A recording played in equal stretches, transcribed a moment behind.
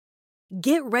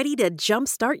Get ready to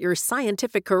jumpstart your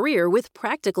scientific career with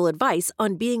practical advice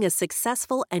on being a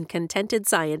successful and contented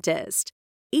scientist.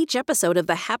 Each episode of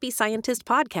the Happy Scientist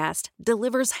podcast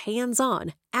delivers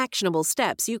hands-on, actionable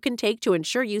steps you can take to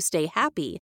ensure you stay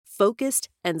happy, focused,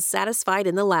 and satisfied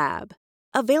in the lab.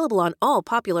 Available on all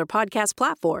popular podcast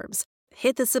platforms.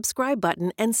 Hit the subscribe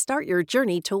button and start your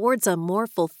journey towards a more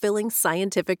fulfilling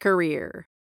scientific career.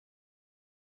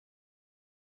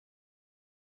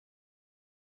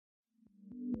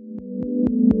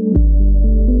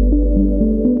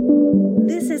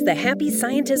 This is the Happy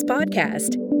Scientist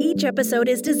podcast. Each episode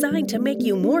is designed to make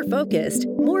you more focused,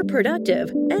 more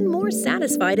productive, and more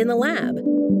satisfied in the lab.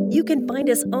 You can find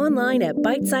us online at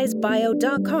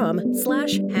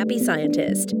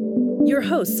bitesizebio.com/happyscientist. Your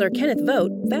hosts are Kenneth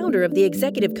Vogt, founder of the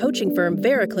executive coaching firm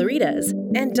Vera Claritas,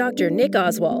 and Dr. Nick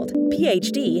Oswald,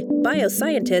 PhD,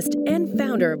 bioscientist, and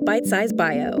founder of Bite Size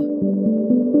Bio.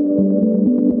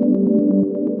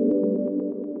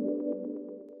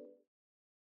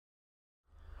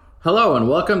 Hello and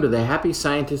welcome to the Happy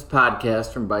Scientist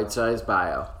podcast from Bite Size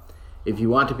Bio. If you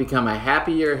want to become a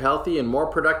happier, healthy, and more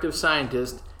productive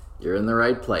scientist, you're in the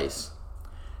right place.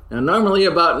 Now, normally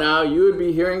about now, you would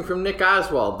be hearing from Nick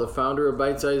Oswald, the founder of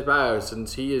Bite Size Bio,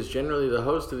 since he is generally the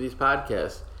host of these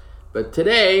podcasts. But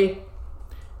today,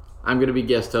 I'm going to be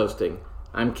guest hosting.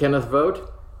 I'm Kenneth Vogt.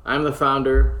 I'm the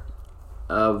founder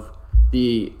of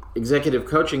the executive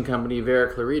coaching company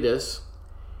Vera Claritas.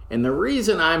 And the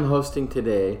reason I'm hosting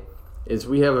today is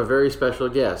we have a very special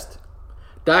guest,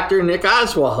 Dr. Nick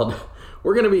Oswald.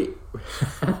 We're going to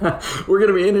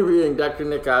be interviewing Dr.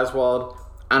 Nick Oswald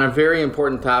on a very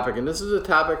important topic, and this is a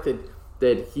topic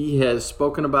that he has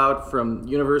spoken about from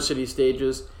university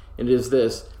stages, and it is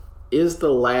this: is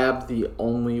the lab the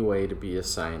only way to be a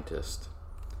scientist?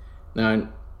 Now,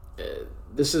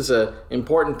 this is an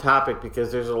important topic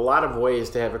because there's a lot of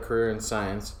ways to have a career in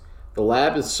science. The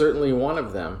lab is certainly one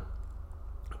of them,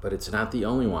 but it's not the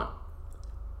only one.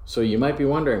 So you might be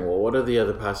wondering, well, what are the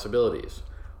other possibilities?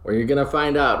 Well, you're going to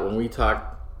find out when we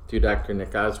talk to Dr.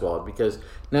 Nick Oswald, because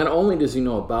not only does he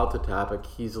know about the topic,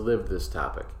 he's lived this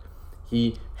topic.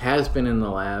 He has been in the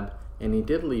lab, and he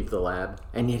did leave the lab,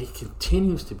 and yet he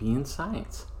continues to be in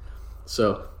science.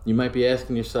 So you might be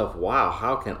asking yourself, wow,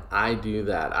 how can I do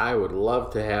that? I would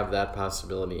love to have that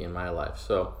possibility in my life.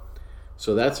 So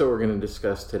that's what we're going to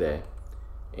discuss today.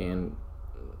 And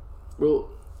we'll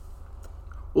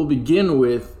begin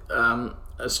with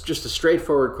just a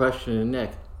straightforward question to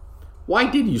Nick. Why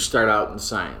did you start out in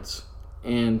science?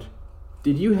 And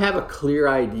did you have a clear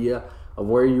idea of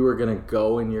where you were going to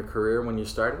go in your career when you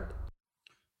started?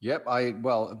 Yep. My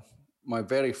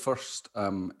very first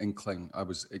inkling, I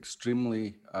was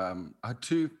extremely, I had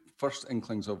two first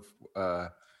inklings of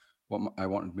what I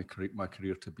wanted my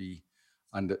career to be.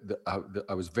 And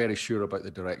I was very sure about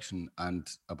the direction and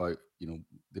about,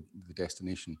 the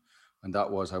destination. And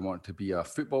that was, I wanted to be a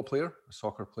football player, a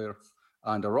soccer player,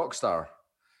 and a rock star.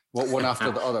 One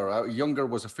after the other. Younger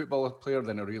was a football player,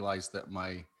 then I realized that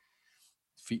my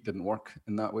feet didn't work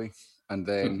in that way. And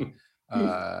then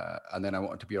I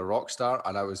wanted to be a rock star.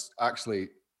 And I was actually,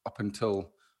 up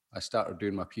until I started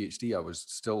doing my PhD, I was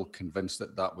still convinced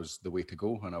that was the way to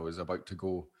go. And I was about to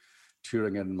go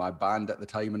touring in my band at the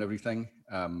time and everything.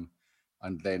 And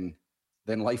then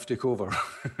life took over.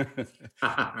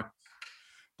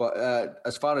 But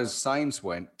as far as science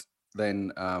went,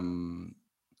 then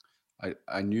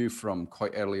I knew from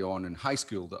quite early on in high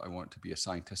school that I wanted to be a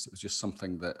scientist. It was just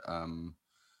something that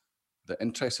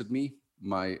interested me.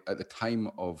 At the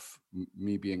time of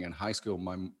me being in high school,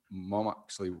 my mom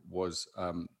actually was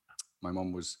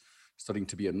studying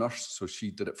to be a nurse, so she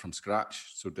did it from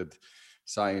scratch. So did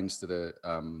science, did a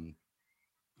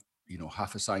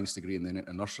half a science degree and then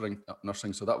into nursing.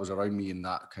 So that was around me in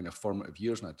that kind of formative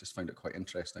years, and I just found it quite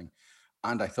interesting.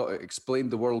 And I thought it explained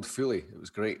the world fully. It was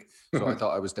great. So I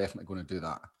thought I was definitely going to do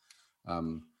that.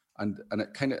 And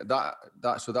it kind of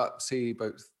that say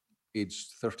about age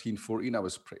 13, 14, I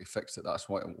was pretty fixed that that's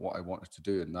what I wanted to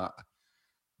do. And that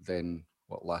then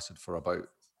lasted for about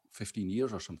 15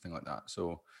 years or something like that.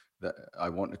 So that I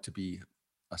wanted to be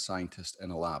a scientist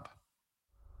in a lab.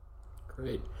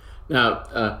 Great.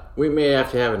 Now, we may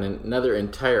have to have another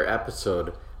entire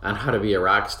episode on how to be a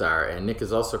rock star, and Nick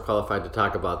is also qualified to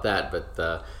talk about that,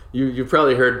 but you've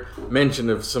probably heard mention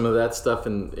of some of that stuff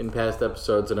in past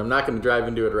episodes, and I'm not going to drive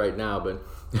into it right now,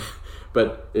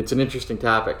 but it's an interesting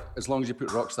topic. As long as you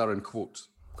put rock star in quotes.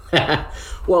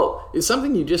 Well,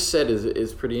 something you just said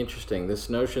is pretty interesting, this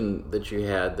notion that you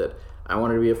had that I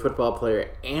wanted to be a football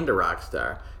player and a rock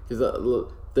star, because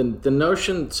the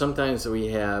notion sometimes that we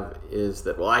have is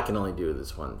that, well, I can only do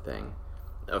this one thing.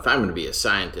 if I'm going to be a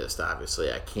scientist,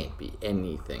 obviously I can't be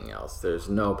anything else. There's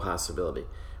no possibility.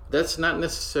 That's not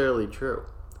necessarily true.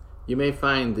 You may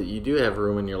find that you do have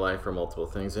room in your life for multiple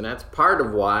things, and that's part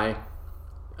of why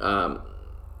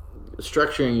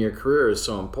structuring your career is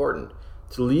so important,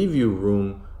 to leave you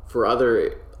room for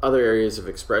other areas of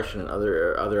expression and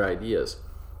other ideas.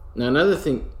 Now, another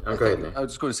thing. Okay. I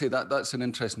was just going to say that's an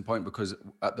interesting point, because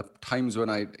at the times when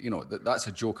that's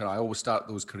a joke, and I always start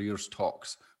those careers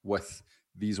talks with,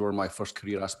 these were my first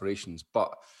career aspirations,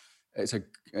 but it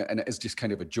is just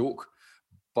kind of a joke,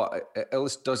 but it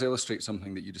does illustrate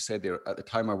something that you just said there. At the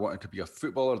time I wanted to be a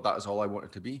footballer, that is all I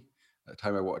wanted to be. At the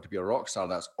time I wanted to be a rock star,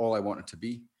 that's all I wanted to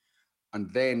be.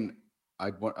 And then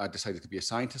I decided to be a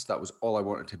scientist, that was all I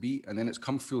wanted to be. And then it's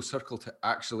come full circle to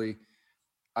actually,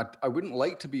 I wouldn't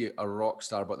like to be a rock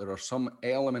star, but there are some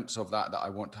elements of that I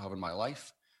want to have in my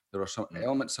life. There are some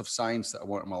elements of science that I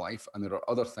want in my life, and there are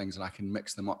other things, and I can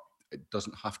mix them up. It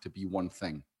doesn't have to be one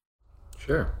thing.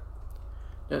 Sure.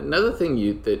 Another thing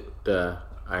that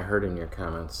I heard in your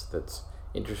comments that's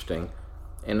interesting,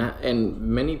 and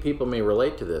many people may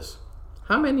relate to this.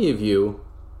 How many of you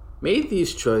made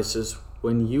these choices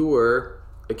when you were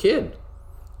a kid?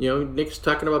 Nick's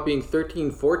talking about being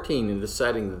 13, 14 and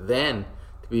deciding then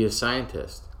to be a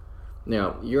scientist.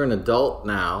 Now, you're an adult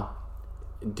now.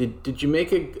 Did you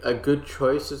make a good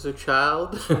choice as a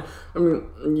child? I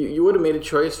mean, you would have made a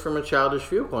choice from a childish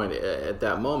viewpoint at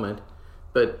that moment,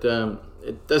 but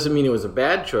it doesn't mean it was a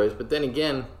bad choice. But then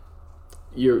again,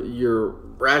 your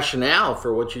rationale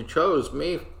for what you chose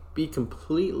may be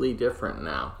completely different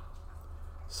now.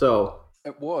 So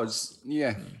it was.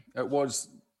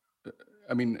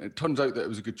 I mean, it turns out that it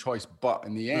was a good choice, but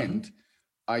in the end,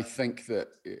 I think that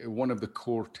one of the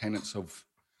core tenets of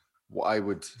what I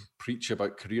would preach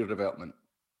about career development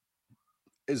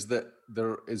is that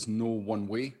there is no one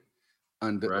way,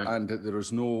 and that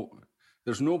there's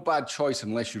no bad choice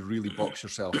unless you really box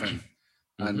yourself in.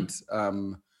 And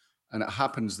it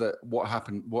happens that what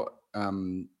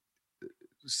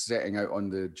setting out on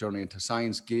the journey into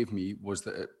science gave me was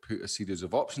that it put a series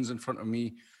of options in front of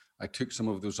me. I took some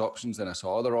of those options, then I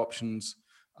saw other options,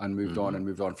 and moved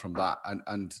on from that.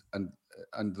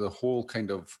 And the whole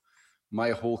kind of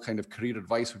my whole kind of career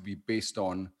advice would be based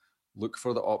on look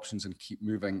for the options and keep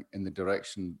moving in the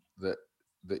direction that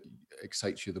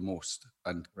excites you the most,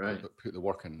 and put the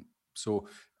work in. So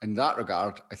in that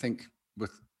regard, I think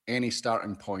with any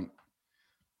starting point,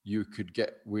 you could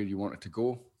get where you wanted to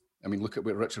go. I mean, look at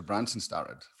where Richard Branson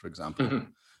started, for example,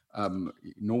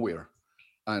 nowhere.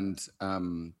 And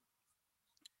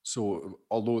so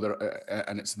although there,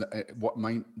 and it's what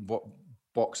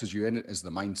boxes you in is the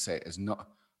mindset, is not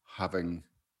having,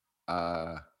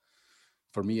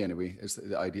 for me anyway, is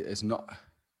the idea is not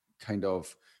kind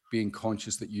of being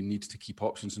conscious that you need to keep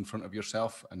options in front of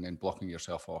yourself and then blocking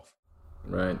yourself off.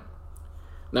 Right.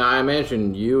 Now, I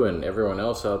imagine you and everyone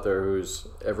else out there who's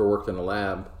ever worked in a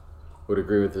lab would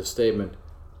agree with this statement.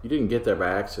 You didn't get there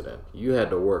by accident. You had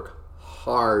to work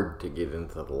hard to get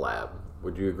into the lab.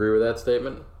 Would you agree with that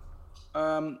statement?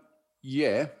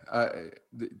 Yeah.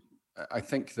 I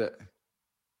think that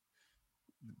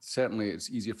certainly it's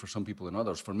easier for some people than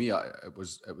others. For me, it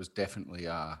was definitely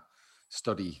a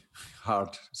study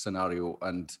hard scenario.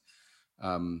 And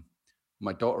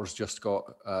my daughter's just got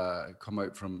come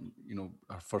out from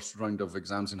her first round of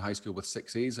exams in high school with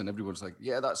 6 A's, and everyone's like,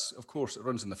 yeah, that's, of course, it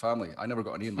runs in the family. I never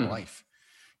got an A in my life,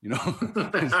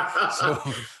 So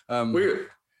weird.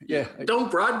 Yeah,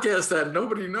 don't broadcast that.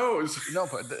 Nobody knows. No,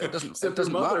 but it doesn't. It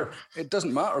doesn't matter. It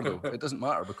doesn't matter though. It doesn't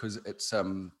matter because it's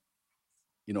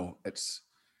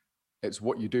it's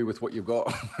what you do with what you've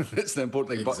got. It's the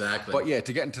important thing. Exactly. But yeah,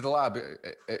 to get into the lab,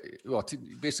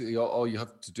 basically all you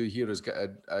have to do here is get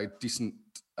a decent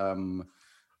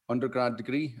undergrad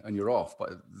degree and you're off.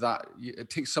 But it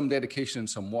takes some dedication and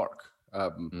some work.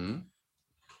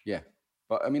 Yeah,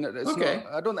 but I mean, it's okay.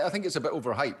 I think it's a bit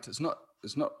overhyped. It's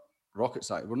not rocket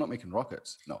science. We're not making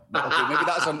rockets. No. Okay,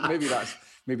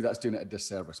 maybe that's doing it a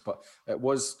disservice. But it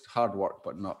was hard work,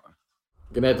 but not.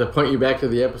 Gonna have to point you back to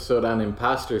the episode on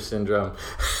imposter syndrome.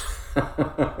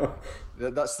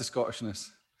 That's the Scottishness.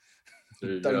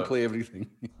 Downplay everything.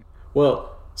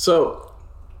 Well, so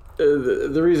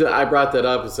the reason I brought that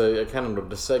up is a kind of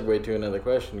a segue to another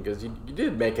question, because you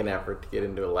did make an effort to get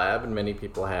into a lab, and many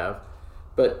people have,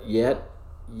 but yet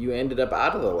you ended up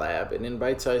out of the lab and in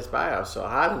Bite Size Bio. So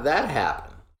how did that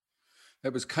happen?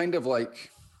 It was kind of like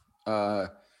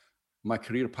my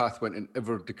career path went in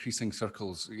ever decreasing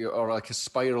circles, or like a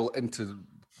spiral into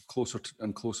closer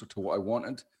and closer to what I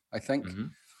wanted, I think. Mm-hmm.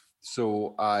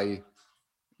 So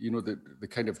the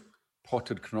kind of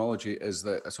potted chronology is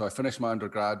that, so I finished my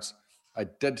undergrads,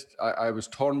 I was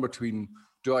torn between,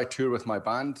 do I tour with my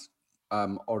band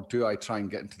or do I try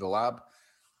and get into the lab?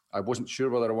 I wasn't sure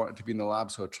whether I wanted to be in the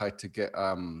lab, so I tried to get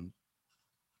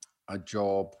a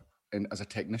job as a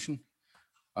technician.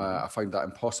 I found that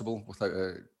impossible without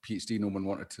a PhD. No one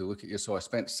wanted to look at you. So I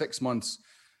spent 6 months.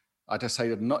 I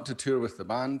decided not to tour with the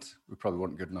band. We probably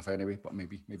weren't good enough anyway, but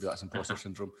maybe that's imposter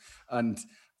syndrome. And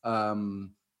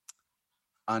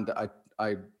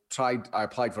I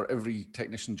applied for every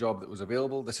technician job that was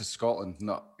available. This is Scotland,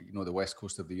 not the west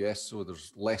coast of the US, so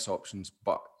there's less options,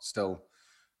 but still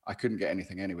I couldn't get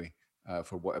anything anyway,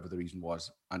 for whatever the reason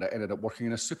was. And I ended up working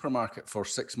in a supermarket for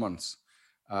 6 months.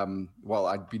 Well,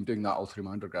 I'd been doing that all through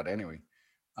my undergrad anyway.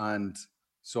 And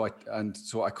so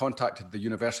I contacted the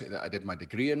university that I did my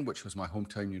degree in, which was my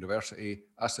hometown university,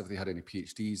 asked if they had any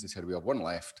PhDs. They said, we have one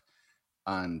left.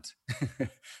 And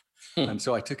and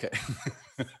so I took it.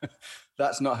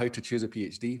 That's not how to choose a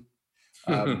PhD.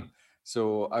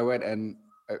 So I went in.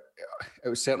 It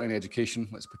was certainly an education,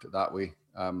 let's put it that way,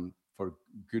 for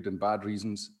good and bad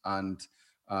reasons. And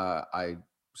I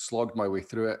slogged my way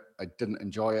through it. I didn't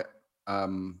enjoy it.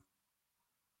 And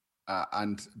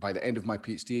by the end of my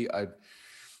PhD, I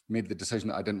made the decision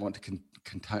that I didn't want to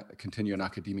continue in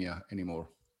academia anymore.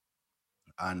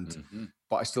 And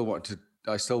but I still wanted to.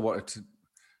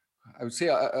 I would say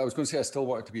I was going to say I still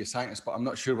wanted to be a scientist, but I'm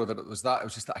not sure whether it was that. It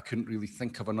was just that I couldn't really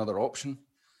think of another option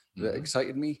that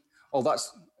excited me. Oh,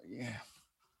 that's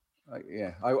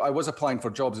I was applying for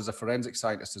jobs as a forensic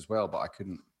scientist as well, but I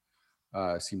couldn't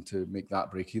seem to make that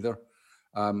break either.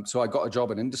 So I got a job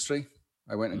in industry.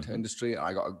 I went into industry.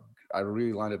 I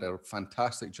really landed a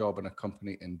fantastic job in a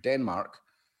company in Denmark,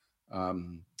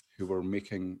 who were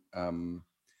making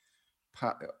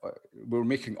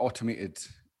automated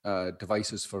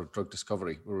devices for drug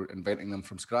discovery. We were inventing them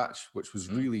from scratch, which was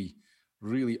really,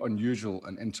 really unusual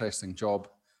and interesting job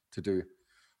to do.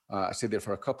 I stayed there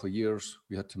for a couple of years.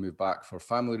 We had to move back for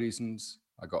family reasons.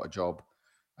 I got a job,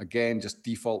 again, just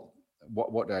default.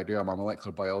 What do I do? I'm a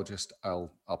molecular biologist.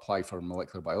 I'll apply for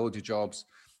molecular biology jobs.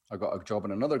 I got a job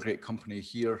in another great company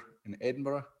here in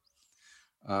Edinburgh.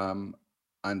 And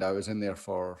I was in there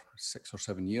for 6 or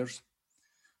 7 years.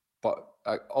 But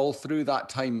all through that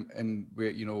time in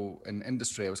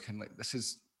industry, I was kind of like, this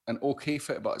is an okay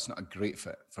fit, but it's not a great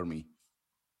fit for me.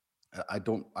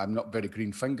 I'm not very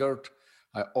green fingered.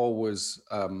 I always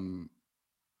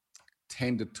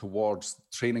tended towards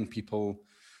training people,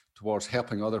 towards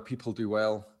helping other people do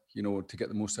well, to get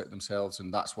the most out of themselves.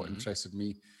 And that's what interested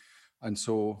me. And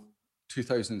so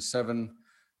 2007,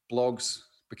 blogs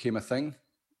became a thing.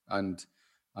 And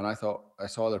I thought I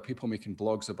saw other people making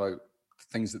blogs about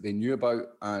things that they knew about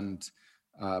and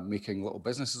making little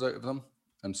businesses out of them.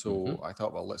 And so I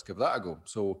thought, well, let's give that a go.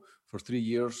 So for 3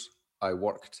 years, I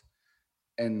worked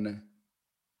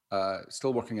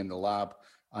still working in the lab,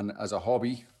 and as a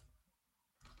hobby,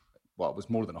 well, it was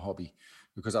more than a hobby,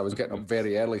 because I was getting up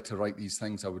very early to write these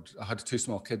things. I had 2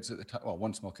 small kids at the time, well,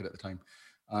 1 small kid at the time.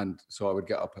 And so I would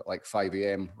get up at like 5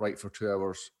 a.m., write for 2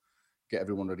 hours, get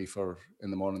everyone ready for in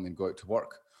the morning, then go out to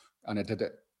work. And I did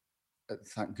it,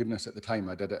 thank goodness at the time,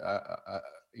 I did it,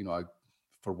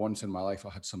 for once in my life, I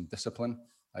had some discipline.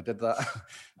 I did that.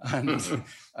 And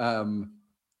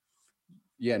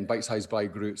and Bite Size Bio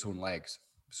grew its own legs.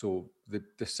 So the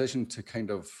decision to kind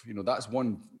of, that's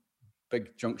one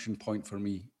big junction point for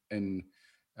me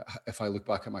if I look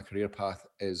back at my career path,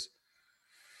 is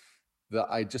that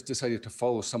I just decided to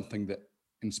follow something that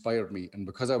inspired me. And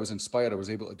because I was inspired, I was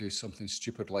able to do something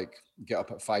stupid like get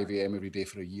up at 5 a.m. every day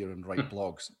for a year and write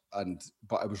blogs.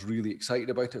 But I was really excited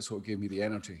about it, so it gave me the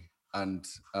energy. And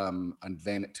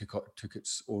then it took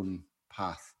its own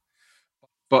path.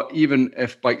 But even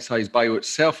if Bite Size Bio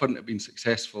itself hadn't have been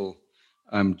successful,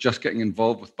 just getting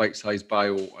involved with Bite Size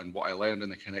Bio and what I learned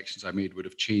and the connections I made would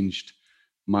have changed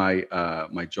my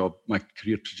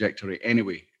career trajectory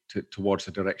anyway, towards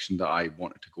the direction that I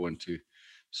wanted to go into.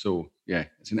 So yeah,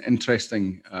 it's an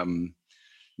interesting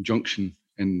junction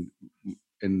in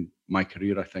my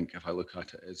career. I think if I look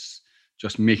at it, is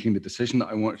just making the decision that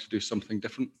I wanted to do something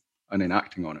different and then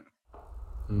acting on it.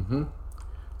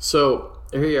 So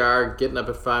here you are, getting up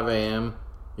at 5 a.m.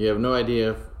 You have no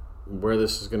idea where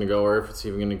this is going to go or if it's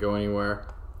even going to go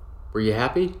anywhere. Were you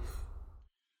happy?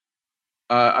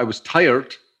 I was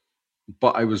tired,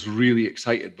 but I was really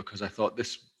excited because I thought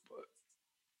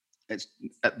it's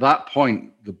at that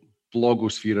point, the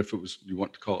blogosphere, if you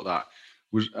want to call it that,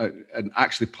 was and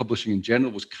actually publishing in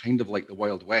general was kind of like the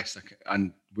Wild West,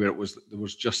 and where it was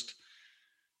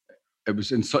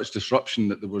in such disruption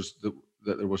that there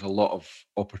was a lot of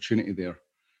opportunity there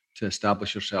to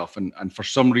establish yourself. And for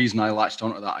some reason I latched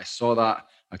onto that. I saw that,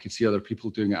 I could see other people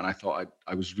doing it, and I thought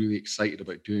I was really excited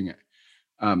about doing it.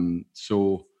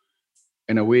 So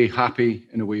in a way happy,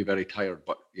 in a way very tired,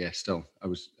 but yeah, still I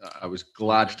was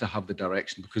glad to have the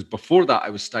direction, because before that I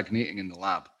was stagnating in the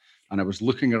lab, and I was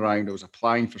looking around, I was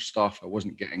applying for stuff, I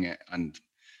wasn't getting it, and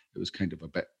it was kind of a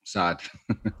bit sad.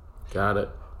 Got it.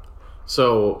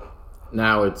 So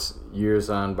now it's years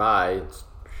on by.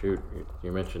 Shoot,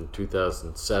 you mentioned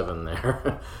 2007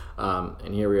 there,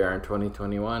 and here we are in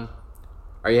 2021.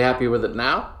 Are you happy with it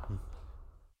now?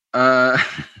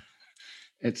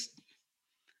 It's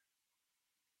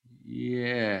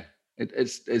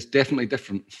definitely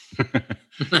different.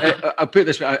 I'll put it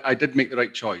this way: I did make the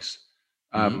right choice.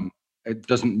 It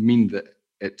doesn't mean that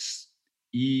it's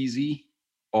easy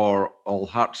or all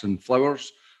hearts and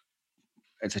flowers.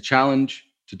 It's a challenge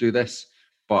to do this,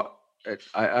 but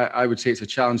I would say it's a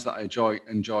challenge that I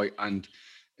enjoy, and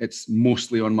it's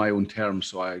mostly on my own terms.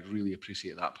 So I really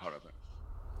appreciate that part of it.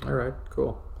 All right,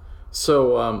 cool.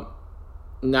 So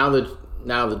now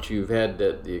that you've had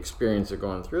the experience of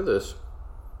going through this,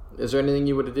 is there anything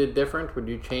you would have did different? Would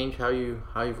you change how you've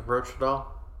approached it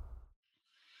all?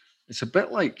 It's a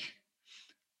bit like,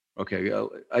 okay,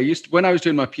 when I was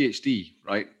doing my PhD,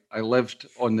 right, I lived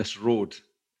on this road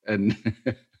in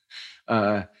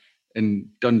in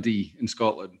Dundee in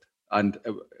Scotland, and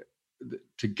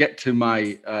to get to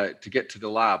the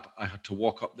lab, I had to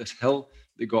walk up this hill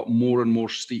that got more and more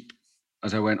steep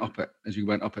as you went up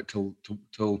it till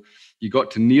you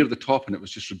got to near the top, and it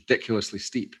was just ridiculously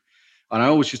steep. And I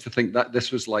always used to think that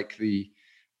this was like the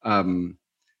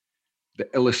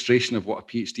illustration of what a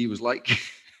PhD was like.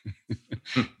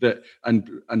 That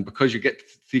and because you get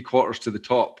 3/4 to the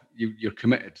top, you're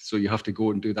committed, so you have to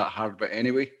go and do that hard bit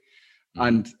anyway.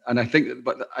 And I think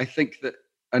that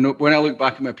I know when I look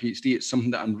back at my PhD, it's something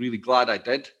that I'm really glad I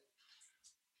did,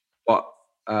 but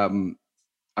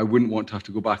I wouldn't want to have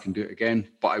to go back and do it again,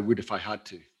 but I would if I had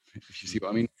to, if you see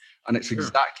what I mean. And it's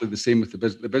exactly the same with the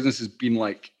business. The business has been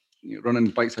like, running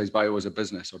Bite Size Bio as a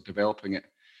business, or developing it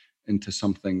into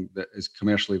something that is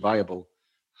commercially viable,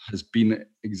 has been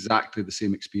exactly the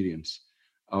same experience,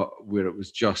 where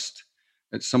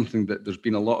it's something that there's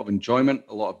been a lot of enjoyment,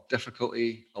 a lot of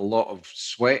difficulty, a lot of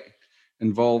sweat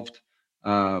involved.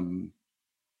 And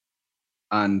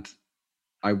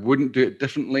I wouldn't do it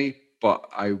differently, but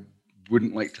I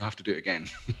wouldn't like to have to do it again.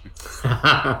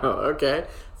 Okay,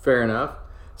 fair enough.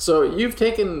 So you've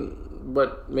taken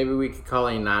what maybe we could call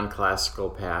a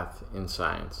non-classical path in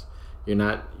science. You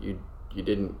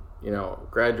didn't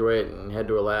graduate and head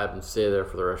to a lab and stay there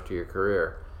for the rest of your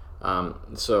career.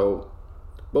 So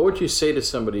what would you say to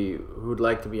somebody who'd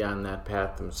like to be on that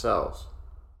path themselves?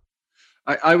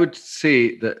 I would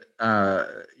say that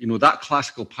that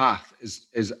classical path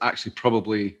is actually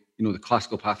probably the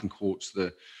classical path in quotes.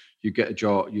 You get a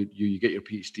job, you get your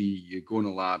PhD, you go in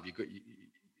a lab,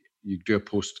 you do a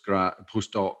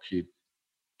postdoc, you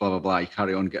blah blah blah, you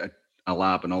carry on, get a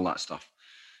lab and all that stuff.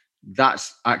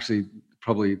 That's actually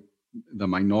probably the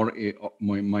minority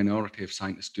of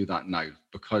scientists do that now,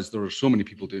 because there are so many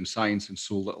people doing science and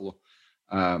so little,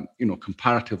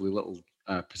 comparatively little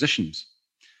positions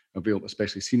available,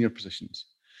 especially senior positions.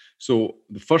 So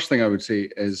the first thing I would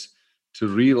say is to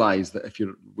realize that if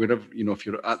you're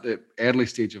at the early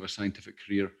stage of a scientific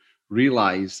career,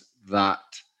 realize that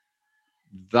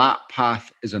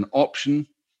path is an option,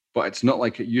 but it's not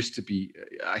like it used to be.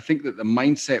 I think that the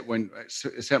mindset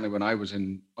certainly when I was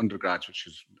in undergrads, which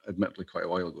was admittedly quite a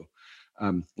while ago,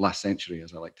 last century,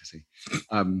 as I like to say,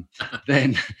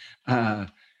 then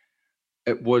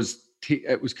it was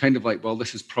kind of like, well,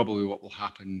 this is probably what will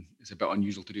happen. It's a bit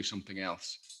unusual to do something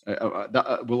else.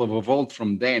 That will have evolved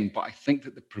from then, but I think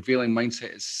that the prevailing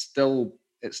mindset is still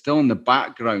in the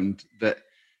background, that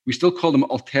we still call them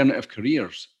alternative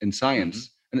careers in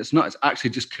science. And it's not, it's actually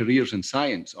just careers in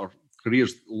science, or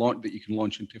careers that you can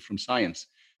launch into from science.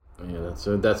 Yeah,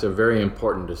 that's a very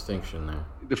important distinction there.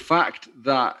 The fact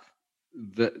that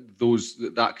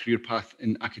that career path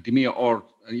in academia, or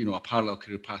a parallel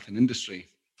career path in industry,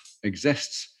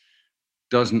 exists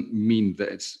doesn't mean that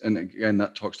it's, and again,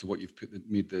 that talks to what you've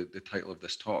made the title of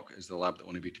this talk, is the lab the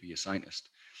only way to be a scientist?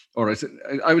 Or is it,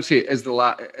 I would say, is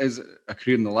a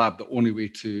career in the lab the only way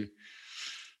to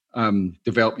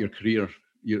develop your career,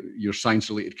 your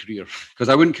science-related career? Because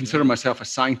I wouldn't consider myself a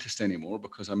scientist anymore,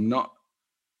 because I'm not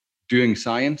doing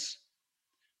science,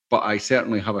 but I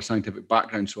certainly have a scientific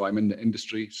background, so I'm in the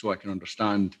industry, so I can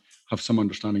have some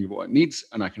understanding of what it needs,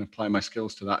 and I can apply my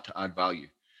skills to that to add value.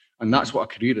 And that's what a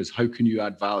career is. How can you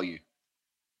add value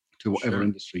to whatever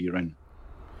industry you're in?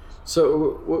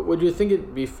 So would you think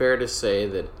it'd be fair to say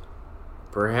that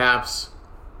perhaps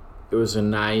it was a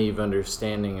naive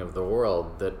understanding of the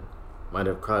world that might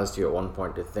have caused you at one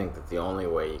point to think that the only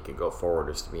way you could go forward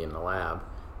is to be in the lab.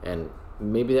 And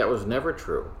maybe that was never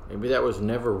true. Maybe that was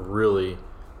never really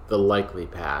the likely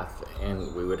path.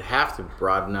 And we would have to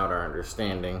broaden out our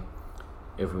understanding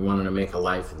if we wanted to make a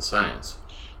life in science.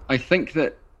 I think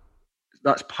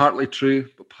that's partly true,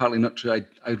 but partly not true.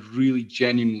 I really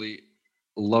genuinely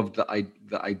loved the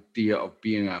idea of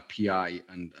being a PI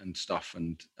and stuff,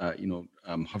 and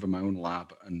having my own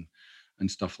lab and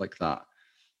stuff like that.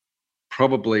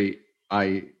 Probably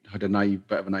I had a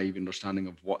bit of a naive understanding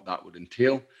of what that would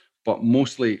entail, but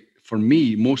mostly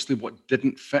what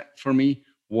didn't fit for me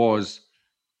was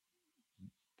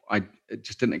it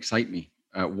just didn't excite me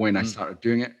when I started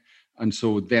doing it, and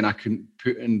so then I couldn't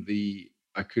put in the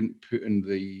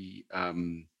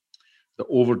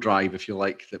overdrive, if you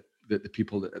like, that the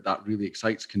people that really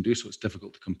excites can do. So it's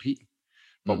difficult to compete.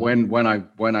 But when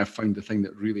I found the thing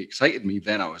that really excited me,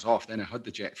 then I was off. Then I had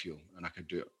the jet fuel and I could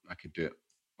do it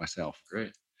myself.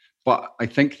 Great. But I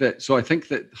think that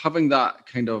having that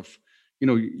kind of,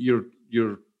 you're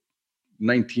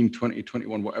 19, 20,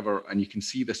 21, whatever, and you can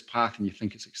see this path and you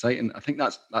think it's exciting, I think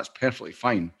that's perfectly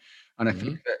fine. And I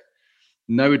think that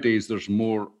nowadays there's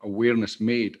more awareness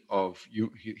made of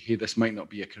hey, this might not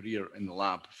be a career in the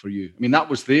lab for you. I mean, that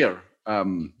was there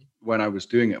when I was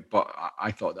doing it, but I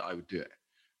thought that I would do it.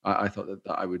 I thought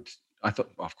that I would. I thought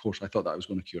that I was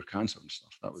going to cure cancer and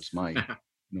stuff. That was my,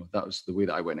 that was the way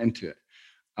that I went into it.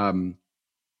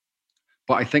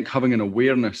 But I think having an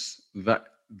awareness that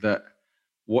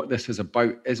what this is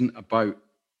about isn't a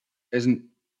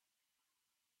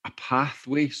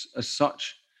pathway as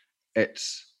such.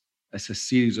 It's a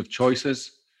series of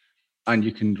choices, and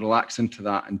you can relax into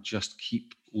that and just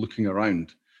keep looking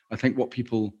around. I think what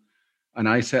people, and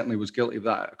I certainly was guilty of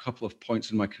that at a couple of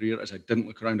points in my career, as I didn't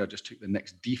look around, I just took the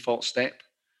next default step.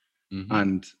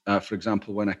 And for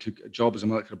example, when I took a job as a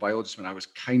molecular biologist, when I was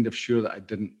kind of sure that I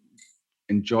didn't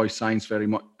enjoy science very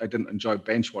much, I didn't enjoy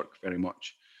bench work very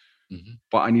much,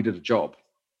 but I needed a job.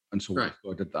 And so,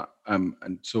 so I did that.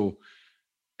 And so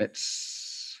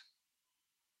it's,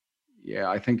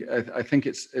 I think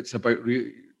it's about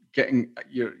really getting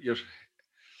your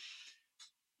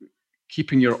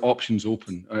keeping your options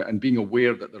open and being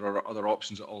aware that there are other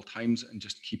options at all times, and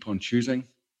just keep on choosing,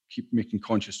 keep making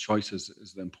conscious choices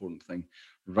is the important thing,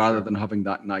 rather than having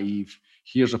that naive,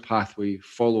 here's a pathway,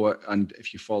 follow it, and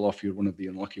if you fall off, you're one of the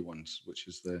unlucky ones, which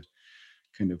is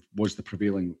was the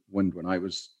prevailing wind when I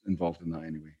was involved in that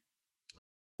anyway.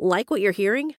 Like what you're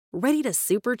hearing? Ready to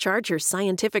supercharge your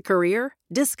scientific career?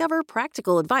 Discover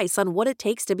practical advice on what it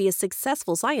takes to be a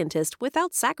successful scientist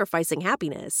without sacrificing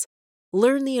happiness.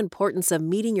 Learn the importance of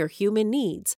meeting your human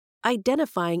needs,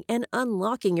 identifying and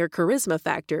unlocking your charisma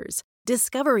factors,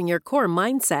 discovering your core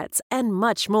mindsets, and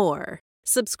much more.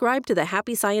 Subscribe to the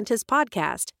Happy Scientist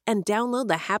podcast and download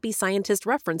the Happy Scientist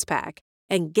reference pack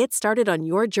and get started on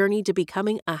your journey to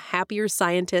becoming a happier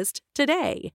scientist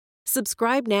today.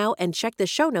 Subscribe now and check the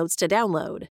show notes to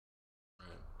download.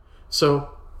 So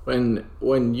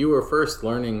when you were first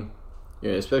learning,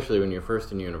 especially when you're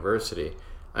first in university,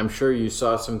 I'm sure you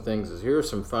saw some things as, here are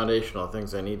some foundational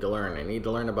things I need to learn. I need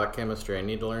to learn about chemistry. I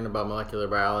need to learn about molecular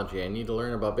biology. I need to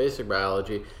learn about basic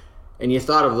biology. And you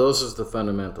thought of those as the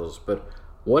fundamentals. But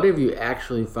what have you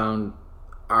actually found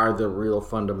are the real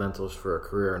fundamentals for a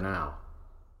career now?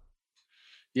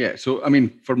 Yeah, so I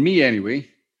mean, for me anyway,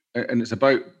 and it's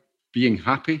about being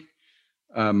happy,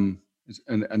 and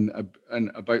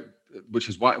about, which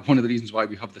is why one of the reasons why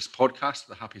we have this podcast,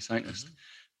 The Happy Scientist,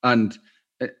 and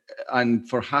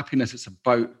for happiness, it's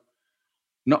about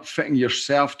not fitting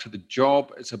yourself to the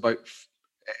job. It's about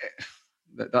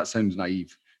that sounds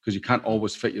naive, because you can't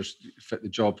always fit the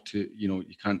job to, you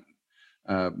can't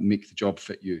make the job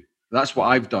fit you. That's what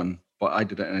I've done, but I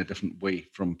did it in a different way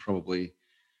from probably.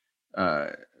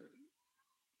 I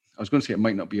was going to say it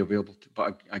might not be available,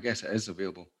 but I guess it is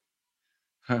available.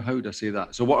 How would I say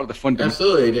that? So what are the fundamentals?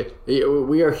 Absolutely.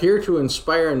 We are here to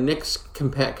inspire Nick's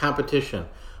competition.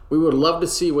 We would love to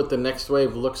see what the next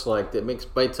wave looks like that makes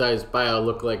Bite Size Bio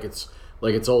look like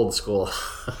it's old school.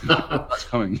 That's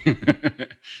coming.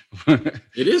 It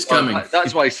is coming. Well,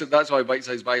 that's why Bite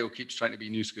Size Bio keeps trying to be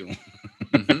new school.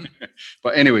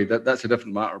 But anyway, that's a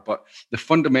different matter. But the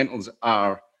fundamentals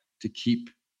are to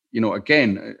keep,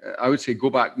 again, I would say go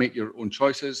back, make your own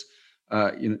choices,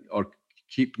 or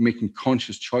keep making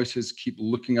conscious choices. Keep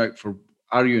looking out for,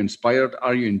 are you inspired?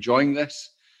 Are you enjoying this?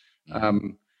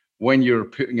 When you're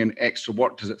putting in extra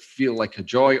work, does it feel like a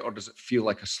joy or does it feel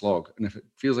like a slog? And if it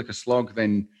feels like a slog,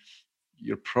 then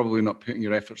you're probably not putting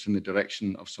your efforts in the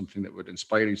direction of something that would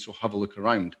inspire you. So have a look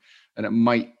around, and it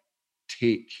might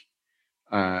take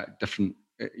different,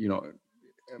 it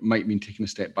might mean taking a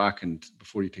step back and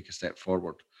before you take a step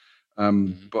forward.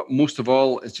 But most of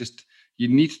all, it's just, you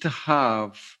need to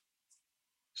have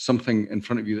something in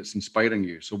front of you that's inspiring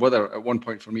you. So whether at one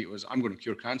point for me, it was, I'm going to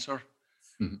cure cancer.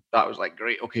 That was like,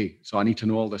 great. Okay. So I need to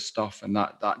know all this stuff. And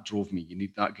that drove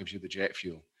me. That gives you the jet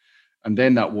fuel. And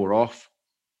then that wore off.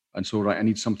 And so, right, I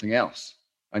need something else.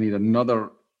 I need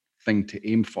another thing to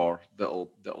aim for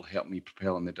that'll help me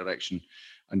propel in the direction.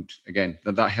 And again,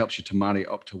 that helps you to marry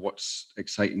up to what's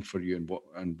exciting for you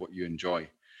and what you enjoy.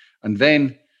 And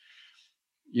then,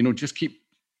 just keep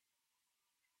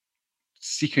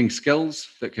seeking skills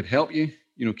that could help you,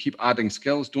 keep adding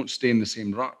skills. Don't stay in the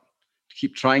same rut.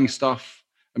 Keep trying stuff.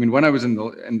 I mean, when I was at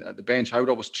the bench, I would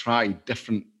always try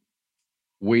different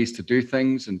ways to do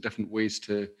things and different ways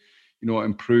to,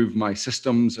 improve my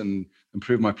systems and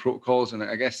improve my protocols. And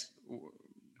I guess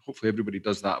hopefully everybody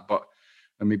does that,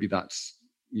 and maybe that's,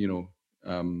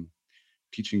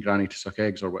 teaching granny to suck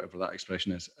eggs or whatever that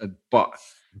expression is. But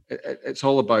it's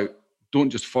all about,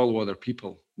 don't just follow other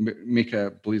people,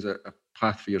 blaze a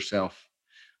path for yourself.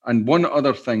 And one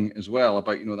other thing as well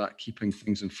about, that keeping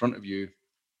things in front of you,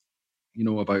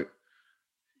 about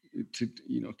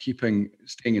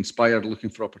staying inspired, looking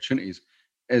for opportunities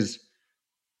is,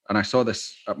 and I saw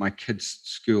this at my kids'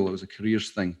 school, it was a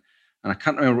careers thing. And I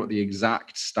can't remember what the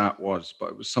exact stat was,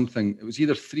 but it was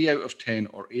either 3 out of 10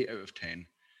 or 8 out of 10.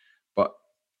 But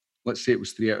let's say it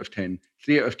was 3 out of 10.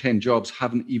 3 out of 10 jobs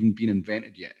haven't even been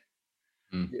invented yet.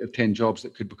 8 out of 10 jobs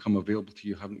that could become available to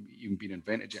you haven't even been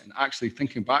invented yet. And actually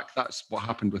thinking back, that's what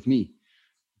happened with me.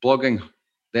 Blogging,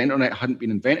 the internet hadn't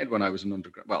been invented when I was an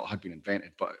undergrad. Well, it had been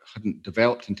invented, but it hadn't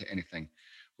developed into anything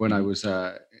when I was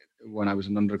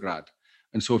an undergrad.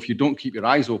 And so if you don't keep your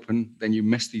eyes open, then you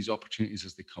miss these opportunities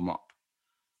as they come up.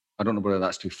 I don't know whether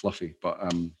that's too fluffy, but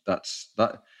that's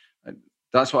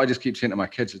what I just keep saying to my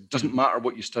kids. It doesn't matter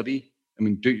what you study. I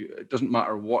mean, it doesn't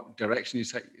matter what direction you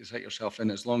set yourself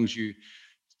in, as long as you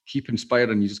keep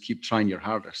inspiring, you just keep trying your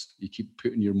hardest. You keep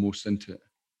putting your most into it.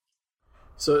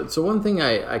 So one thing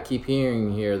I keep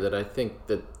hearing here that I think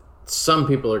that some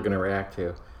people are going to react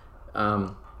to,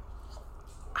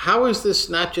 how is this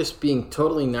not just being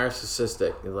totally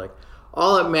narcissistic? You're like,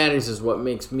 all that matters is what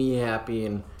makes me happy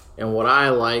and what I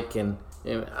like, and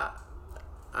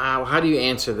how do you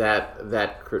answer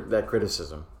that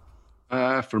criticism?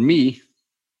 For me,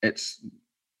 it's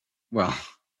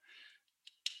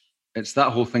that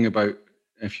whole thing about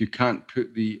if you can't put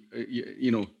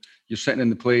you're sitting in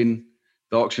the plane,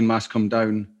 the oxygen mask come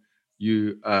down,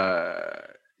 you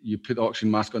put the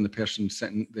oxygen mask on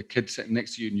the kid sitting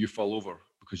next to you, and you fall over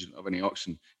because you don't have any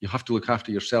oxygen. You have to look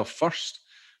after yourself first.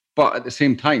 But at the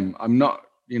same time, I'm not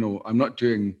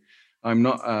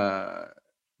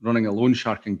running a loan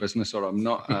sharking business, or I'm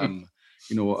not, a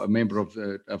member of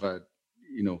a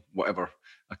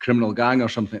criminal gang or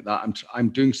something like that. I'm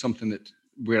doing something that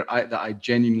I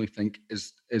genuinely think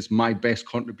is my best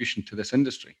contribution to this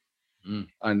industry,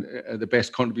 and the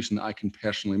best contribution that I can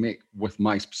personally make with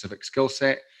my specific skill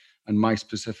set and my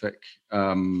specific,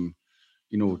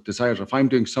 desires. If I'm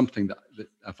doing something that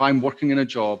if I'm working in a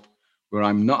job where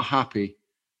I'm not happy,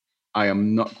 I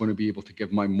am not going to be able to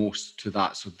give my most to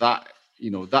that. So that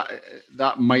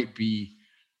might be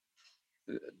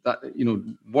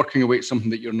working away at something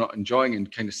that you're not enjoying and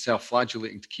kind of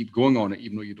self-flagellating to keep going on it,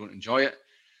 even though you don't enjoy it.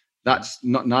 That's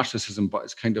not narcissism, but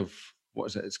it's kind of, what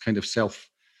is it? It's kind of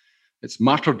it's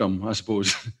martyrdom, I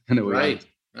suppose, in a way.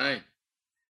 Right.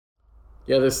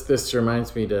 Yeah, this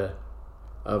reminds me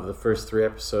of the first 3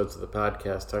 episodes of the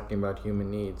podcast talking about human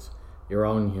needs, your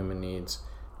own human needs.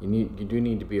 You do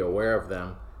need to be aware of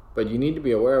them, but you need to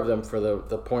be aware of them for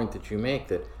the point that you make,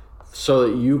 that so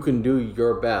that you can do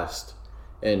your best,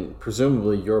 and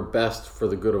presumably your best for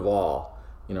the good of all.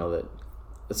 That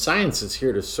the science is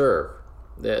here to serve.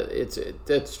 That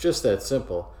it's just that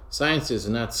simple. Science is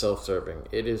not self-serving.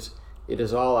 It is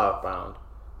all outbound.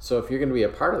 So if you're going to be a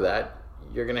part of that,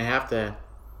 you're going to have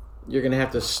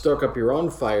to stoke up your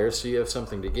own fire so you have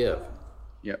something to give.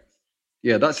 Yep.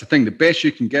 Yeah, that's the thing. The best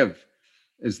you can give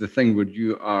is the thing where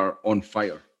you are on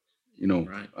fire,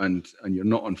 right. and you're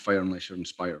not on fire unless you're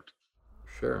inspired.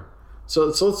 Sure. So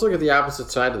let's look at the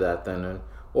opposite side of that then. And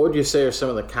what would you say are some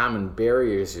of the common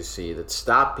barriers you see that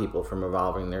stop people from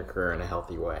evolving their career in a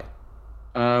healthy way?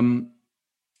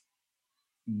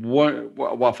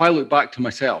 Well, if I look back to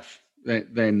myself,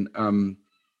 then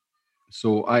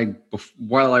so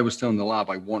while I was still in the lab,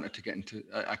 I wanted to get into,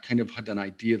 I kind of had an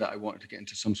idea that I wanted to get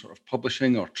into some sort of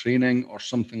publishing or training or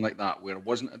something like that, where I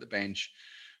wasn't at the bench,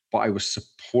 but I was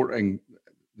supporting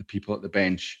the people at the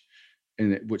bench,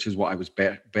 which is what I was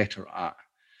better at.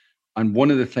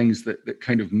 one of the things that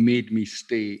kind of made me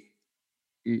stay,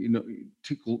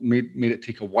 made it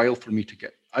take a while for me to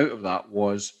get out of that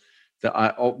was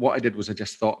that what I did was I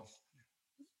just thought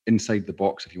inside the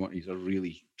box, if you want to use a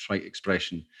really trite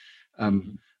expression.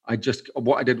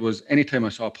 What I did was anytime I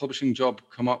saw a publishing job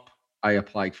come up, I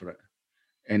applied for it.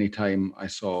 Anytime I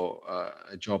saw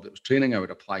a job that was training, I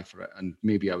would apply for it. And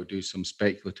maybe I would do some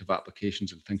speculative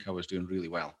applications and think I was doing really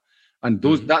well. And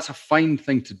that's a fine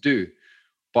thing to do.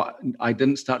 But I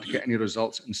didn't start to get any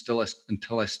results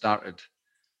until I started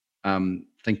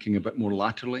thinking a bit more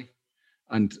laterally.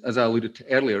 And as I alluded to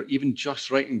earlier, even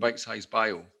just writing bite-sized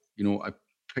bio, I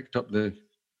picked up the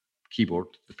keyboard,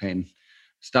 the pen,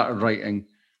 started writing,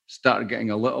 started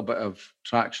getting a little bit of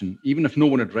traction. Even if no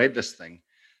one had read this thing,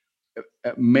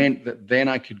 it meant that then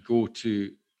I could go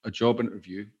to a job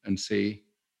interview and say,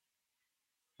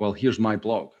 well, here's my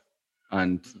blog,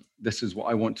 and this is what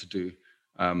I want to do.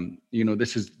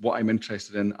 This is what I'm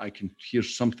interested in.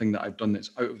 Here's something that I've done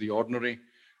that's out of the ordinary.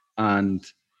 And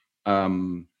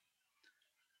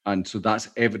so that's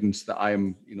evidence that I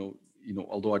am,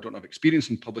 although I don't have experience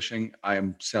in publishing, I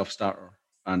am self-starter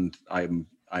and I'm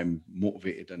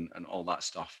motivated and all that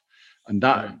stuff. And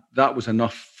that was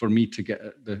enough for me to get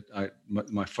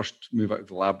my first move out of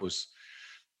the lab was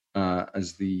I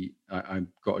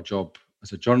got a job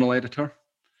as a journal editor.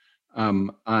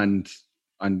 And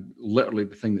literally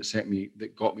the thing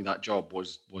that got me that job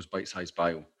was Bite-sized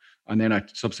Bio. And then I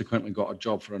subsequently got a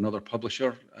job for another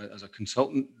publisher as a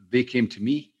consultant. They came to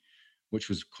me, which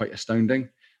was quite astounding,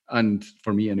 and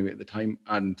for me anyway at the time,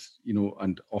 and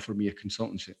offered me a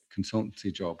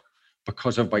consultancy job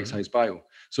because of Bite-sized Bio.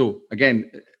 So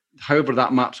again, however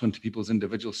that maps onto people's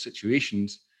individual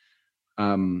situations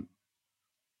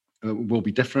will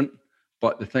be different.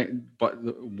 But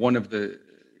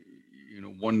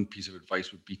one piece of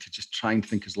advice would be to just try and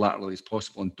think as laterally as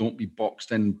possible, and don't be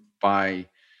boxed in by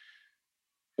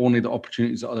only the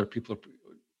opportunities that other people are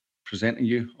presenting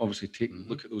you. Obviously,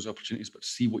 look at those opportunities, but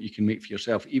see what you can make for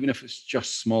yourself. Even if it's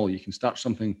just small, you can start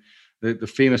something. The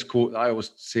famous quote that I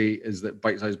always say is that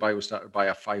Bite-sized Bio was started by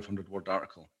a 500-word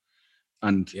article,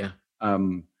 and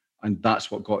that's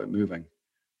what got it moving.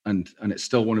 And it's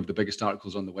still one of the biggest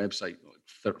articles on the website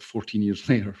 14 years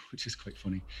later, which is quite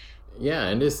funny. Yeah,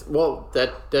 and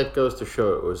that goes to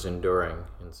show it was enduring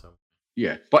in some.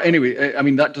 Yeah, but anyway, I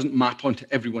mean that doesn't map onto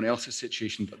everyone else's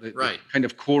situation. But the kind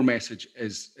of core message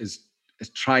is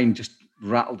try and just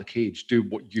rattle the cage, do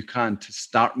what you can to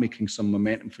start making some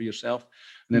momentum for yourself.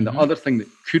 And then the other thing that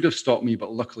could have stopped me,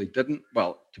 but luckily didn't.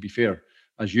 Well, to be fair,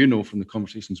 as you know from the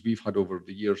conversations we've had over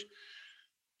the years,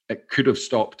 it could have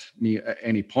stopped me at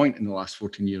any point in the last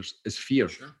 14 years. Is fear,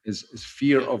 is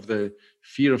fear of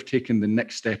taking the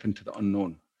next step into the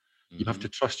unknown. You have to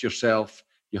trust yourself.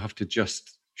 You have to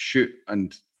just shoot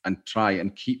and try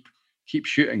and keep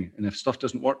shooting. And if stuff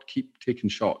doesn't work, keep taking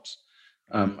shots.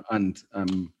 That's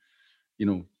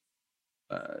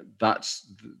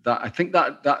that. I think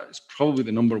that is probably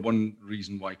the number one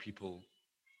reason why people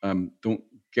don't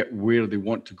get where they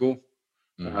want to go.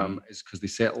 Is because they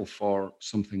settle for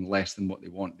something less than what they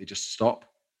want. They just stop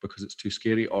because it's too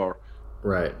scary, or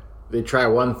they try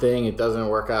one thing, it doesn't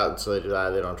work out, so they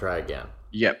don't try again.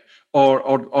 Yep.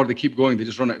 Or they keep going, they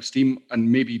just run out of steam,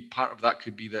 and maybe part of that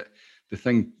could be that the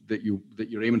thing that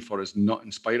you're aiming for is not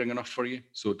inspiring enough for you,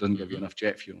 so it doesn't give you enough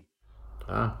jet fuel.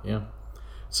 Yeah.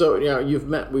 So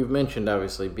we've mentioned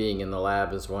obviously being in the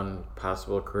lab is one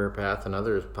possible career path,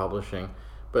 another is publishing.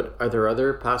 But are there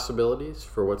other possibilities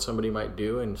for what somebody might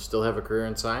do and still have a career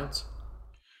in science?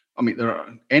 I mean, there are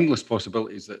endless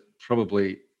possibilities that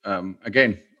probably,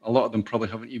 again, a lot of them probably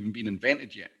haven't even been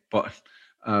invented yet, but,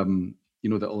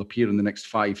 that'll appear in the next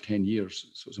 5-10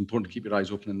 years. So it's important to keep your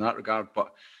eyes open in that regard.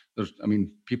 But there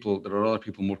are other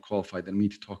people more qualified than me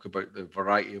to talk about the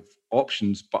variety of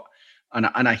options. But, and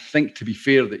I think, to be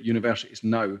fair, that universities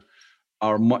now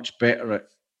are much better at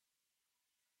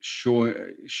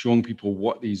showing people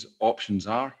what these options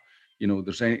are.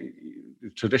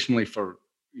 Traditionally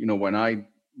when I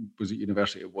was at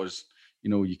university, it was,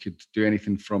 you could do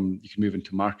anything from, you can move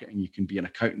into marketing, you can be an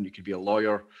accountant, you could be a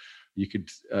lawyer, you could,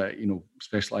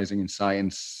 specializing in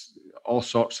science, all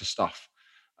sorts of stuff.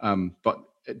 But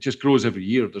it just grows every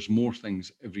year. There's more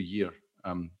things every year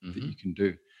that you can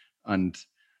do. And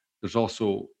there's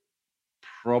also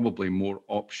probably more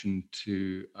option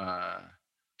to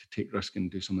take risk and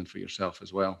do something for yourself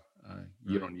as well,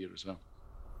 year on year as well.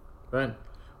 Right.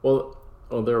 Well,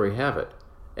 there we have it.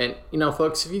 And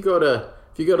folks, if you go to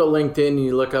LinkedIn and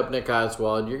you look up Nick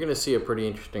Oswald, you're going to see a pretty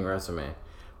interesting resume.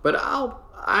 But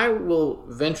I will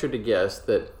venture to guess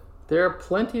that There are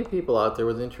plenty of people out there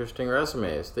with interesting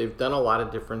resumes. They've done a lot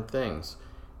of different things.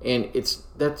 And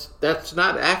that's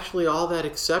not actually all that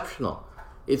exceptional.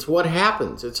 It's what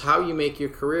happens. It's how you make your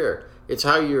career. It's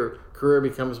how your career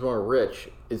becomes more rich.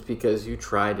 It's because you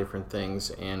try different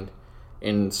things and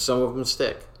some of them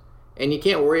stick. And you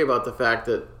can't worry about the fact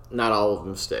that not all of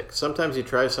them stick. Sometimes you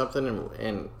try something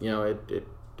and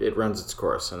it runs its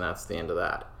course, and that's the end of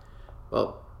that.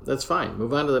 Well, that's fine.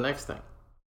 Move on to the next thing.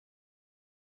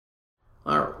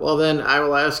 All right. Well, then I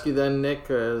will ask you then, Nick,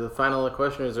 the final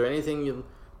question. Is there anything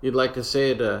you'd like to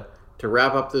say to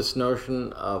wrap up this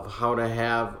notion of how to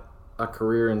have a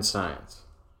career in science?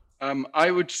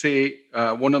 I would say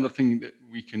one other thing that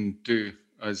we can do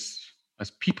as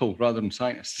people rather than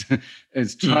scientists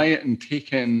is try it and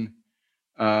take in,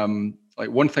 like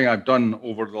one thing I've done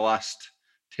over the last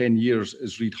 10 years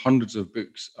is read hundreds of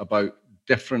books about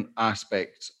different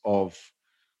aspects of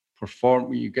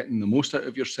you getting the most out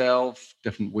of yourself,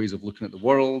 different ways of looking at the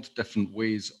world, different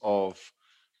ways of,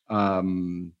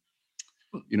 ways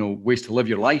to live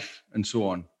your life and so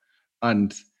on.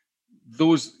 And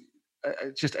those,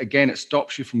 just again, it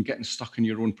stops you from getting stuck in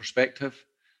your own perspective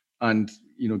and,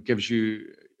 gives you,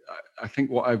 I think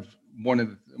one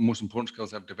of the most important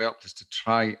skills I've developed is to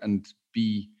try and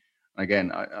be,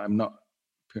 again, I'm not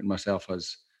putting myself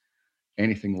as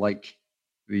anything like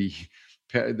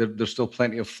there's still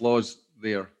plenty of flaws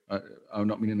there. I'm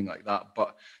not meaning anything like that,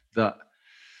 but that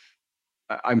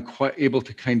I'm quite able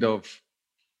to kind of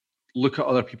look at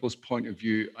other people's point of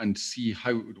view and see how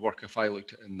it would work if I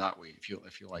looked at it in that way, if you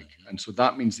like. And so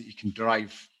that means that you can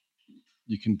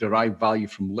derive value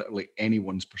from literally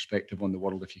anyone's perspective on the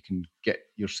world if you can get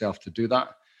yourself to do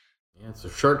that. Yeah, it's a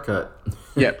shortcut.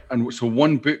 Yep. And so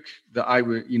one book that I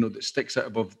would, that sticks out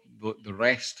above the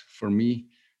rest for me,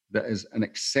 that is an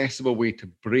accessible way to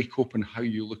break open how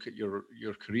you look at your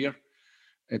career.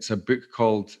 It's a book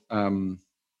called,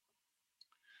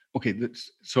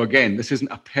 so again, this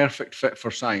isn't a perfect fit for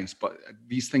science, but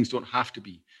these things don't have to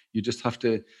be. You just have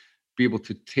to be able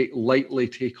to lightly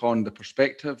take on the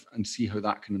perspective and see how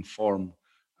that can inform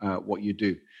what you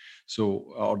do.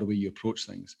 So, or the way you approach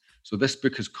things. So this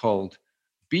book is called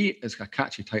it's a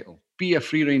catchy title, Be a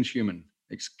Free-Range Human,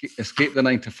 Escape the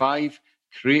 9-to-5,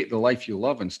 Create the Life You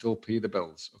Love and Still Pay the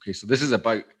Bills. Okay, so this is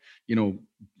about,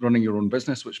 running your own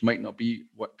business, which might not be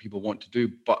what people want to do,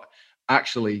 but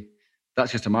actually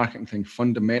that's just a marketing thing.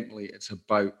 Fundamentally, it's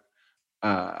about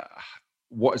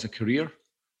what is a career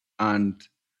and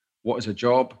what is a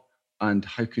job and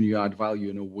how can you add value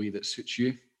in a way that suits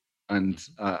you and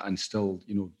still,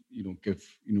 be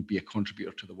a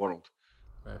contributor to the world.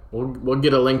 Right. We'll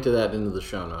get a link to that into the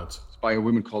show notes. It's by a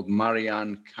woman called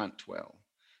Marianne Cantwell.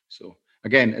 So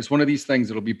again, it's one of these things.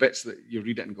 There'll be bits that you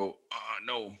read it and go, oh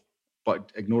no,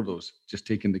 but ignore those. Just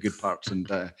take in the good parts and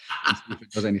see if it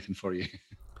does anything for you.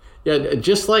 Yeah,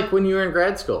 just like when you were in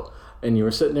grad school and you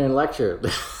were sitting there and lecture.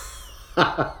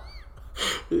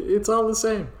 It's all the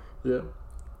same. Yeah.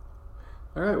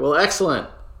 All right. Well, excellent.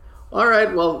 All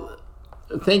right. Well,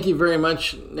 thank you very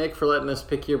much, Nick, for letting us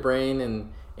pick your brain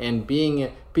and being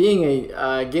a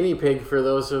guinea pig for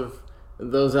those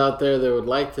out there that would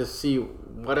like to see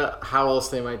how else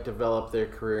they might develop their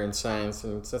career in science.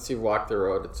 And since you've walked the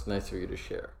road, it's nice for you to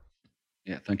share.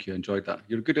 Yeah, thank you. I enjoyed that.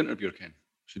 You're a good interviewer, Ken.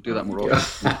 Should do that more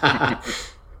often.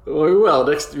 Well, we will.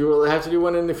 Next, we will have to do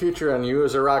one in the future on you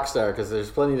as a rock star because there's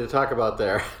plenty to talk about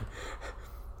there.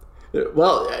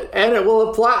 Well, and it will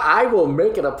apply. I will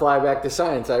make it apply back to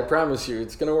science. I promise you,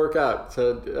 it's going to work out.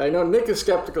 So I know Nick is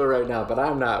skeptical right now, but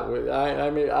I'm not.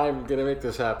 I'm going to make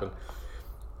this happen.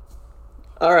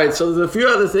 All right. So there's a few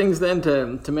other things then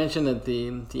to mention at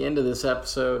the end of this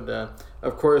episode.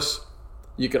 Of course,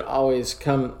 you can always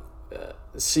come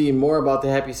see more about The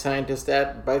Happy Scientist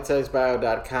at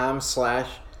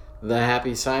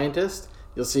bitesizebio.com/thehappyscientist.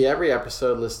 You'll see every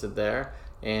episode listed there,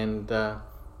 and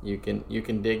you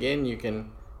can dig in. You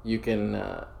can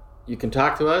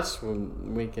talk to us.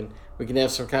 We can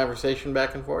have some conversation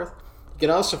back and forth. You can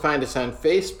also find us on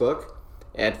Facebook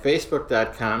at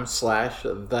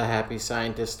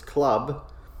facebook.com/thehappyscientistclub.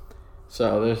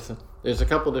 So there's a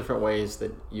couple different ways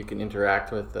that you can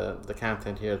interact with the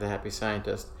content here at The Happy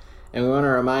Scientist. And we want to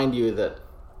remind you that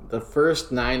the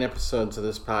first 9 episodes of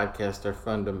this podcast are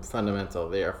fundamental.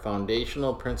 They are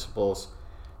foundational principles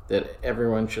that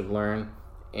everyone should learn,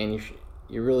 and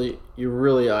you really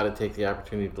ought to take the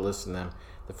opportunity to listen to them.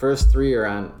 The first 3 are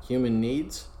on human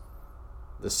needs.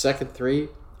 The second 3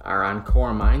 are on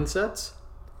core mindsets,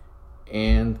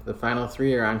 and the final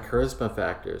 3 are on charisma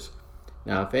factors.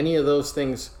 Now, if any of those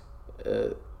things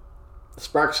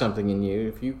spark something in you,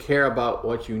 if you care about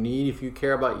what you need, if you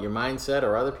care about your mindset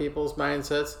or other people's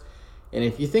mindsets, And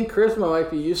if you think charisma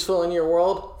might be useful in your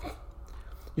world,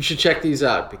 you should check these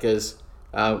out, because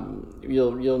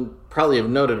you'll probably have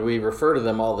noted we refer to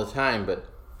them all the time,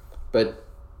 but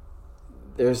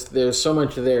there's so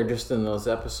much there just in those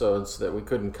episodes that we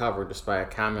couldn't cover just by a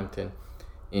comment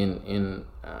in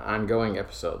ongoing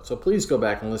episodes. So please go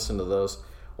back and listen to those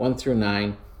 1 through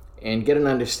 9 and get an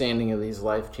understanding of these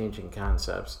life-changing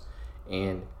concepts.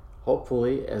 And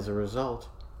hopefully, as a result,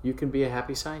 you can be a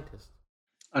happy scientist.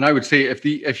 And I would say if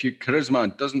your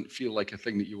charisma doesn't feel like a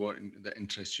thing that you want, that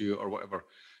interests you or whatever,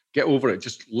 get over it.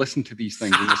 Just listen to these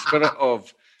things in the spirit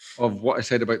of what I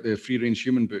said about the Free Range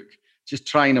Human book. Just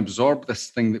try and absorb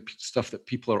this stuff that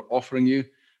people are offering you,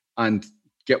 and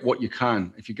get what you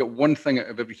can. If you get one thing out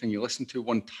of everything you listen to,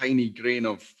 one tiny grain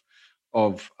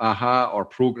of aha or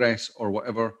progress or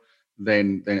whatever,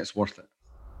 then it's worth it.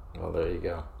 Well, there you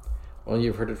go. Well,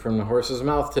 you've heard it from the horse's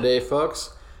mouth today,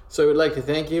 folks. So we'd like to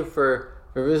thank you for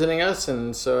visiting us.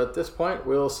 And so at this point,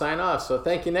 we'll sign off. So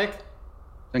thank you, Nick.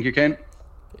 Thank you, Ken.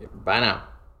 Bye now.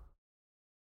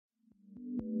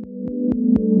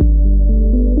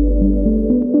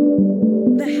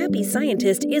 The Happy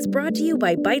Scientist is brought to you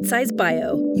by Bite Size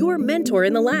Bio, your mentor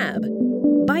in the lab.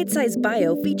 Bite Size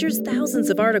Bio features thousands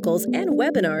of articles and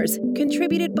webinars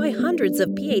contributed by hundreds of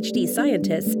PhD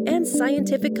scientists and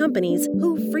scientific companies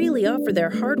who freely offer their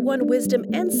hard-won wisdom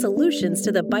and solutions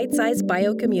to the Bite Size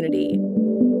Bio community.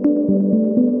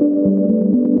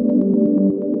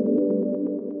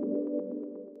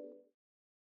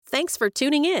 Thanks for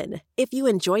tuning in. If you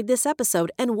enjoyed this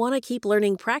episode and want to keep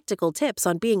learning practical tips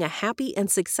on being a happy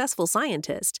and successful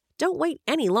scientist, don't wait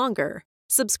any longer.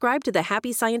 Subscribe to the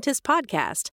Happy Scientist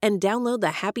podcast and download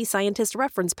the Happy Scientist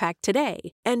reference pack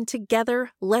today. And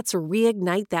together, let's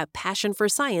reignite that passion for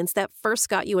science that first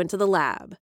got you into the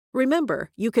lab.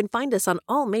 Remember, you can find us on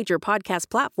all major podcast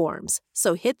platforms,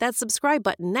 so hit that subscribe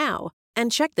button now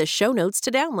and check the show notes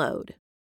to download.